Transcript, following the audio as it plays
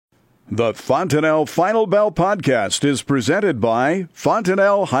The Fontanelle Final Bell podcast is presented by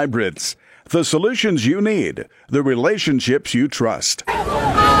Fontanelle Hybrids. The solutions you need, the relationships you trust. Good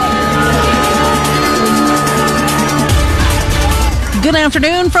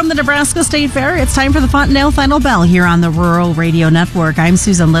afternoon from the Nebraska State Fair. It's time for the Fontanelle Final Bell here on the Rural Radio Network. I'm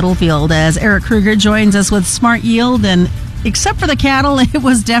Susan Littlefield as Eric Krueger joins us with Smart Yield. And except for the cattle, it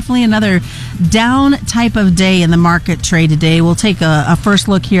was definitely another down type of day in the market trade today. We'll take a first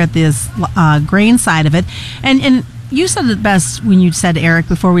look here at this grain side of it. And you said it best when you said, Eric,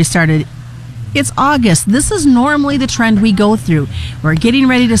 before we started, it's August. This is normally the trend we go through. We're getting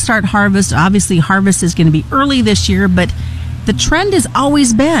ready to start harvest. Obviously, harvest is going to be early this year, but the trend has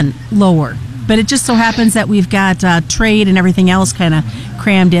always been lower. But it just so happens that we've got trade and everything else kind of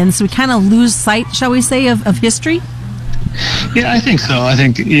crammed in. So we kind of lose sight, shall we say, of history? Yeah, I think so. I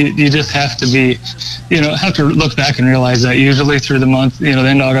think you just have to be, have to look back and realize that usually through the month, the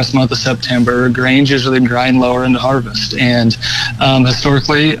end of August, month of September, grains usually grind lower into harvest. And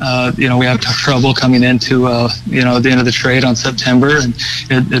historically, we have trouble coming into, the end of the trade on September, and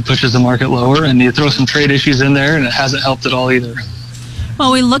it pushes the market lower. And you throw some trade issues in there, and it hasn't helped at all either.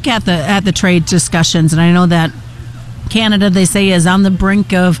 Well, we look at the trade discussions, and I know that Canada, they say, is on the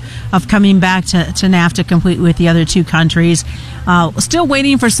brink of coming back to NAFTA complete with the other two countries. Still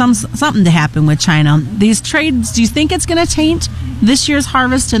waiting for something to happen with China. These trades, do you think it's going to taint this year's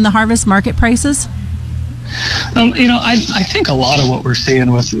harvest and the harvest market prices? I think a lot of what we're seeing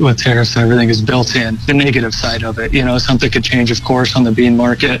with tariffs and everything is built in, the negative side of it. Something could change, of course, on the bean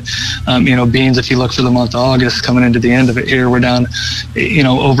market. Beans, if you look for the month of August, coming into the end of it here, we're down,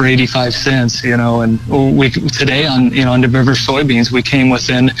 over 85 cents, and we today on the river soybeans, we came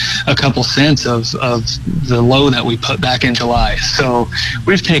within a couple cents of the low that we put back in July. So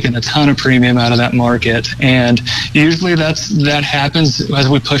we've taken a ton of premium out of that market. And usually that happens as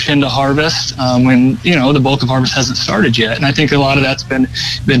we push into harvest, when, the bulk of harvest hasn't started yet. And I think a lot of that's been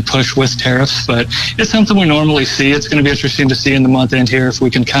pushed with tariffs, but it's something we normally see. It's going to be interesting to see in the month end here if we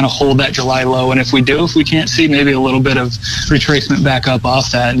can kind of hold that July low. And if we can't see maybe a little bit of retracement back up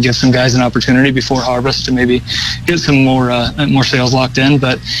off that and give some guys an opportunity before harvest to maybe get some more sales locked in.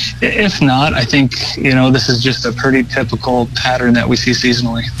 But if not, I think, this is just a pretty typical pattern that we see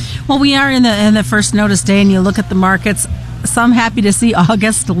seasonally. Well, we are in the first notice day, and you look at the markets, some happy to see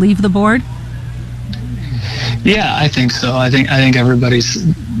August leave the board. Yeah, I think so. I think everybody's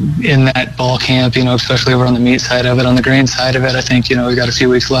in that ball camp, especially over on the meat side of it. On the grain side of it, I think, we've got a few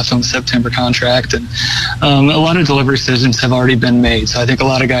weeks left on the September contract, and a lot of delivery decisions have already been made. So I think a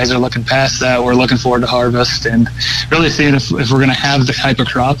lot of guys are looking past that. We're looking forward to harvest and really seeing if we're going to have the type of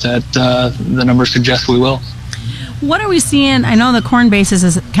crop that the numbers suggest we will. What are we seeing? I know the corn basis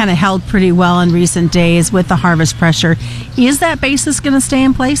has kind of held pretty well in recent days with the harvest pressure. Is that basis going to stay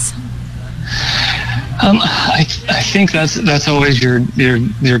in place? I think that's always your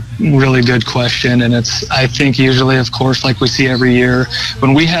really good question, and I think usually, of course, like we see every year,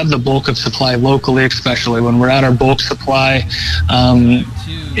 when we have the bulk of supply locally, especially when we're at our bulk supply,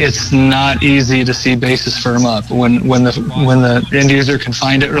 it's not easy to see basis firm up. When the end user can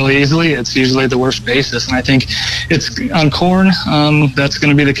find it really easily, it's usually the worst basis. And I think it's on corn, that's going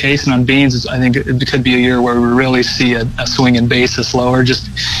to be the case, and on beans, I think it could be a year where we really see a swing in basis lower. Just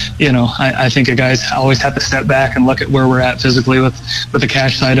I think a guys always have to step back and look at where we're at physically with the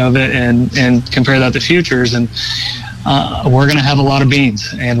cash side of it and compare that to futures. And we're going to have a lot of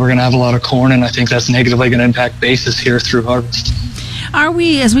beans and we're going to have a lot of corn, and I think that's negatively going to impact basis here through harvest. Are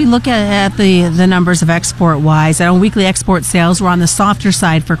we, as we look at the numbers of export-wise, on weekly export sales, we're on the softer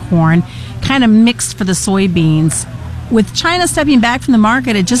side for corn, kind of mixed for the soybeans. With China stepping back from the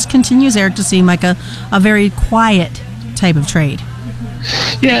market, it just continues, Eric, to seem like a very quiet type of trade.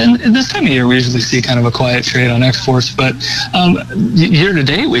 Yeah, and this time of year we usually see kind of a quiet trade on exports, but year to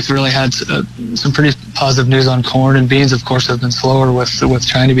date we've really had some pretty positive news on corn, and beans, of course, have been slower with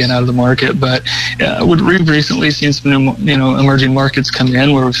China being out of the market. But we've recently seen some new, emerging markets come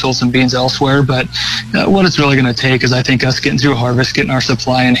in where we've sold some beans elsewhere. But what it's really going to take is, I think, us getting through harvest, getting our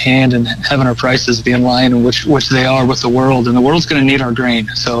supply in hand, and having our prices be in line, which they are with the world. And the world's going to need our grain,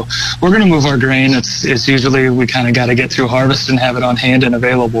 so we're going to move our grain. It's usually we kind of got to get through harvest and have it on hand and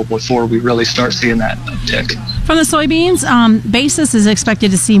available before we really start seeing that uptick. From the soybeans, basis is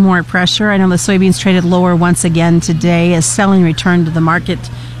expected to see more pressure. I know the soybeans traded lower once again today as selling returned to the market.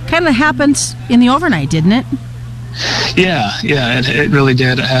 Kind of happened in the overnight, didn't it? Yeah, it really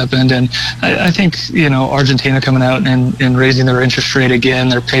did. It happened. And I think, Argentina coming out and raising their interest rate again,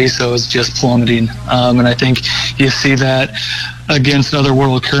 their peso is just plummeting. And I think you see that against other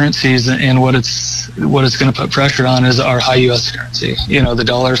world currencies, and what it's going to put pressure on is our high U.S. currency. The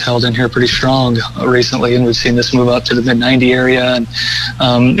dollar's held in here pretty strong recently, and we've seen this move up to the mid-90 area, and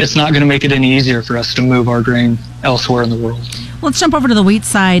it's not going to make it any easier for us to move our grain elsewhere in the world. Let's jump over to the wheat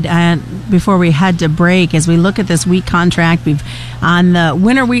side before we head to break. As we look at this wheat contract, on the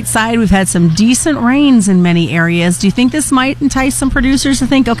winter wheat side, we've had some decent rains in many areas. Do you think this might entice some producers to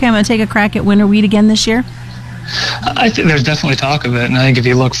think, okay, I'm going to take a crack at winter wheat again this year? I think there's definitely talk of it, and I think if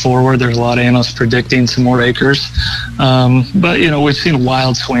you look forward, there's a lot of analysts predicting some more acres. But we've seen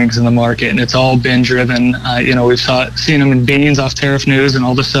wild swings in the market, and it's all been driven. We've seen them in beans off tariff news, and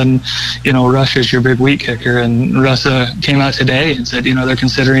all of a sudden, Russia's your big wheat kicker, and Russia came out today and said, they're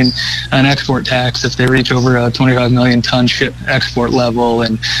considering an export tax if they reach over a 25 million ton ship export level,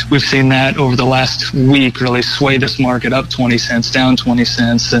 and we've seen that over the last week really sway this market up 20 cents, down 20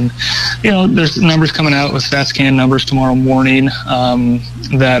 cents, and there's numbers coming out with StatsCan numbers tomorrow morning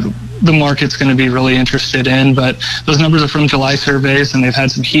that the market's going to be really interested in, but those numbers are from July surveys, and they've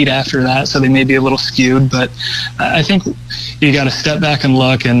had some heat after that, so they may be a little skewed. But I think you got to step back and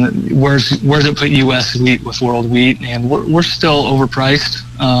look, and where's it put U.S. wheat with world wheat, and we're still overpriced,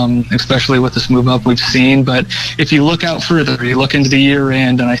 especially with this move up we've seen. But if you look out further, you look into the year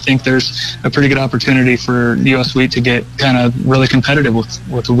end, and I think there's a pretty good opportunity for U.S. wheat to get kind of really competitive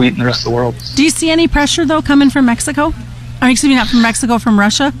with the wheat in the rest of the world. Do you see any pressure though coming from Mexico? Not from Mexico, from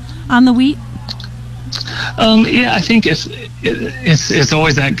Russia on the wheat? I think it's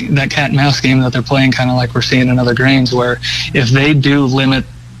always that cat and mouse game that they're playing, kind of like we're seeing in other grains, where if they do limit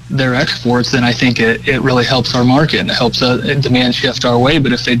their exports, then I think it really helps our market, and it helps demand shift our way.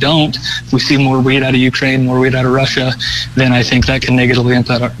 But if they don't, if we see more wheat out of Ukraine, more wheat out of Russia, then I think that can negatively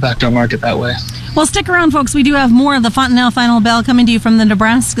impact our market that way. Well, stick around, folks. We do have more of the Fontanelle Final Bell coming to you from the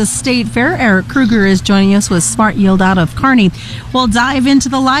Nebraska State Fair. Eric Krueger is joining us with Smart Yield out of Kearney. We'll dive into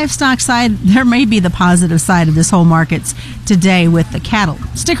the livestock side. There may be the positive side of this whole market today with the cattle.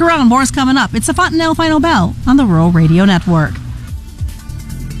 Stick around. More's coming up. It's the Fontanelle Final Bell on the Rural Radio Network.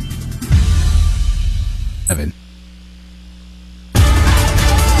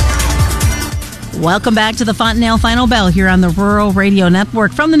 Welcome back to the Fontanelle Final Bell here on the Rural Radio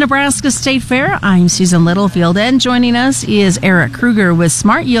Network from the Nebraska State Fair. I'm Susan Littlefield, and joining us is Eric Krueger with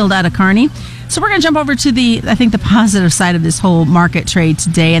Smart Yield out of Kearney. So we're going to jump over to the positive side of this whole market trade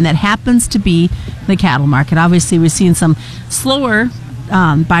today, and that happens to be the cattle market. Obviously, we've seen some slower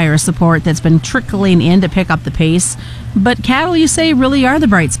buyer support that's been trickling in to pick up the pace. But cattle, you say, really are the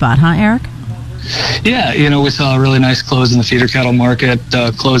bright spot, huh, Eric? Yeah, we saw a really nice close in the feeder cattle market,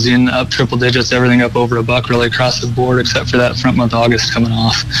 closing up triple digits, everything up over $1 really across the board, except for that front month August coming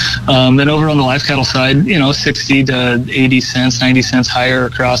off. Then over on the live cattle side, 60 to 80 cents, 90 cents higher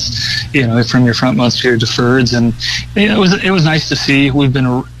across, from your front months to your deferreds. And it was nice to see. We've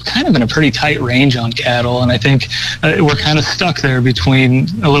been kind of in a pretty tight range on cattle, and I think we're kind of stuck there between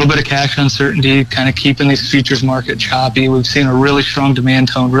a little bit of cash uncertainty, kind of keeping these futures market choppy. We've seen a really strong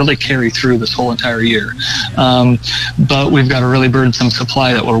demand tone really carry through this whole entire year, but we've got a really burdensome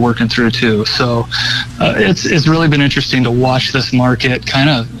supply that we're working through too. So it's really been interesting to watch this market kind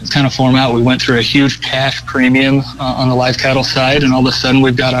of form out. We went through a huge cash premium on the live cattle side, and all of a sudden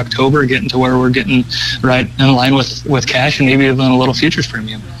we've got October getting to where we're getting right in line with cash, and maybe even a little futures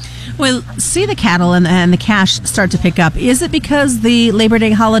premium. Well, see the cattle and the cash start to pick up. Is it because the Labor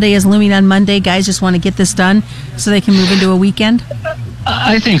Day holiday is looming on Monday? Guys just want to get this done so they can move into a weekend?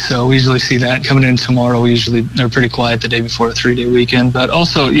 I think so. We usually see that coming in tomorrow. They're pretty quiet the day before a 3-day weekend. But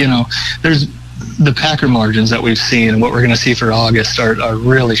also, there's the Packer margins that we've seen and what we're going to see for August are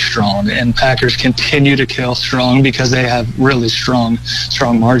really strong, and Packers continue to kill strong because they have really strong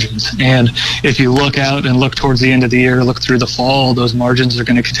margins. And if you look out and look towards the end of the year, look through the fall, those margins are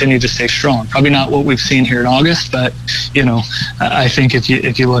going to continue to stay strong. Probably not what we've seen here in August, but I think if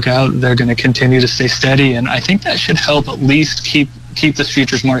you look out, they're going to continue to stay steady, and I think that should help at least keep this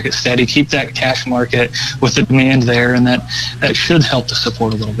futures market steady, keep that cash market with the demand there, and that should help the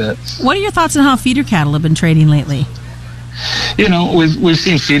support a little bit. What are your thoughts on how feeder cattle have been trading lately? We've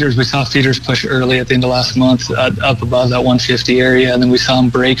seen feeders. We saw feeders push early at the end of last month up above that 150 area, and then we saw them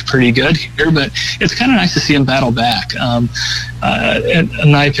break pretty good here, but it's kind of nice to see them battle back.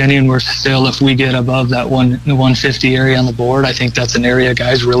 in my opinion, we're still, if we get above that 150 area on the board, I think that's an area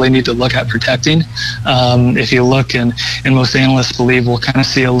guys really need to look at protecting. If you look, and most analysts believe we'll kind of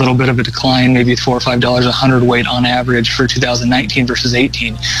see a little bit of a decline, maybe $4 or $5 a hundredweight on average for 2019 versus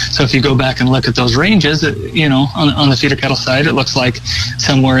 18. So if you go back and look at those ranges, on the feeder cattle side, it looks like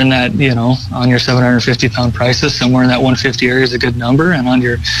somewhere in that, on your 750 pound prices, somewhere in that 150 area is a good number. And on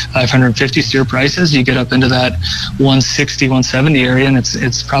your 550 steer prices, you get up into that 160, 170 area, and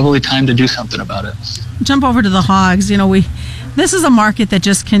it's probably time to do something about it. Jump over to the hogs. This is a market that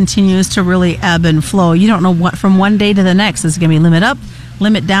just continues to really ebb and flow. You don't know what from one day to the next is going to be limit up,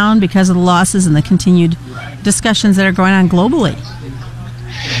 limit down because of the losses and the continued discussions that are going on globally.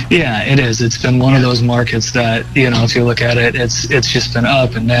 Yeah, it is. It's been one of those markets that, if you look at it, it's just been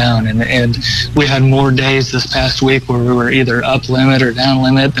up and down. And we had more days this past week where we were either up limit or down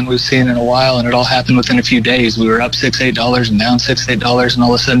limit than we've seen in a while. And it all happened within a few days. We were up $6, $8 and down $6, $8. And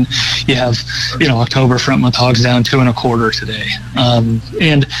all of a sudden you have, October front month hogs down 2 1/4 today.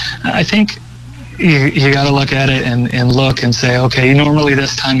 And I think you got to look at it and look and say, okay, normally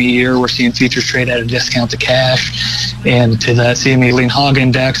this time of year we're seeing futures trade at a discount to cash and to that CME lean hog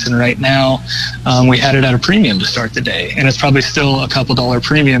index, and right now we had it at a premium to start the day, and it's probably still a couple dollar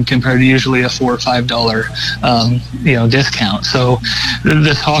premium compared to usually a $4 or $5 discount. So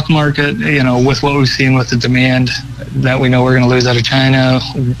this hog market, with what we've seen with the demand that we know we're going to lose out of China,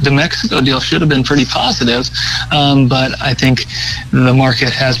 the Mexico deal should have been pretty positive, but I think the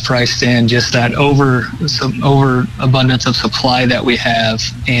market has priced in just that overabundance of supply that we have,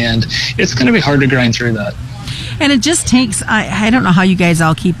 and it's going to be hard to grind through that. And it just takes, I don't know how you guys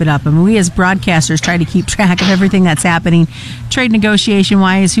all keep it up. I mean, we as broadcasters try to keep track of everything that's happening, trade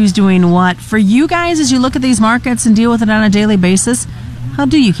negotiation-wise, who's doing what. For you guys, as you look at these markets and deal with it on a daily basis, how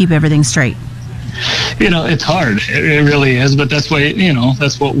do you keep everything straight? It's hard. It really is, but that's why,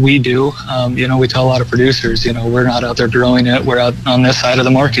 that's what we do. We tell a lot of producers, we're not out there growing it. We're out on this side of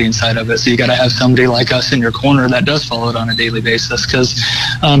the marketing side of it. So you got to have somebody like us in your corner that does follow it on a daily basis, because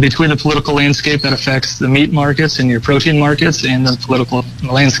between the political landscape that affects the meat markets and your protein markets and the political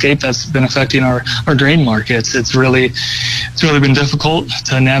landscape that's been affecting our grain markets, it's really been difficult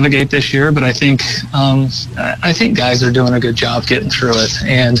to navigate this year. But I think guys are doing a good job getting through it,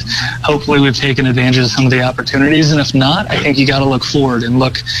 and hopefully we've taken advantage of some of the opportunities. And if not, I think you got to look forward and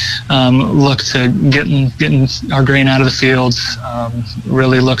look to getting our grain out of the fields,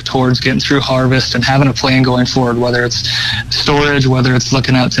 really look towards getting through harvest and having a plan going forward, whether it's storage, whether it's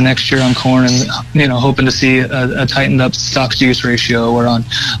looking out to next year on corn and, hoping to see a tightened up stock to use ratio, or on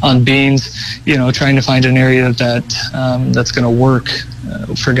beans, trying to find an area that's going to work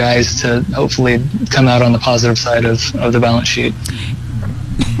for guys to hopefully come out on the positive side of the balance sheet.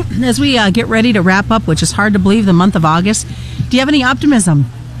 As we get ready to wrap up, which is hard to believe, the month of August, do you have any optimism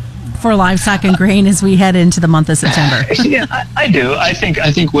for livestock and grain as we head into the month of September? Yeah, I do. I think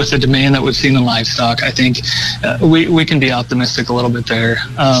with the demand that we've seen in livestock, I think we can be optimistic a little bit there.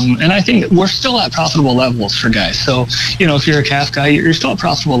 And I think we're still at profitable levels for guys. So, if you're a calf guy, you're still at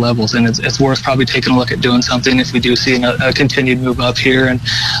profitable levels, and it's worth probably taking a look at doing something if we do see a continued move up here. And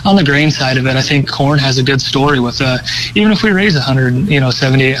on the grain side of it, I think corn has a good story with even if we raise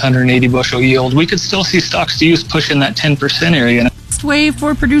 78, 180 bushel yield, we could still see stocks to use pushing that 10% area. Way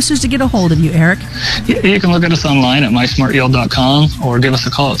for producers to get a hold of you, Eric? You can look at us online at mysmartyield.com or give us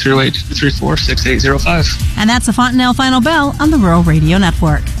a call at 308-234-6805. And that's the Fontanelle Final Bell on the Rural Radio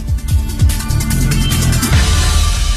Network.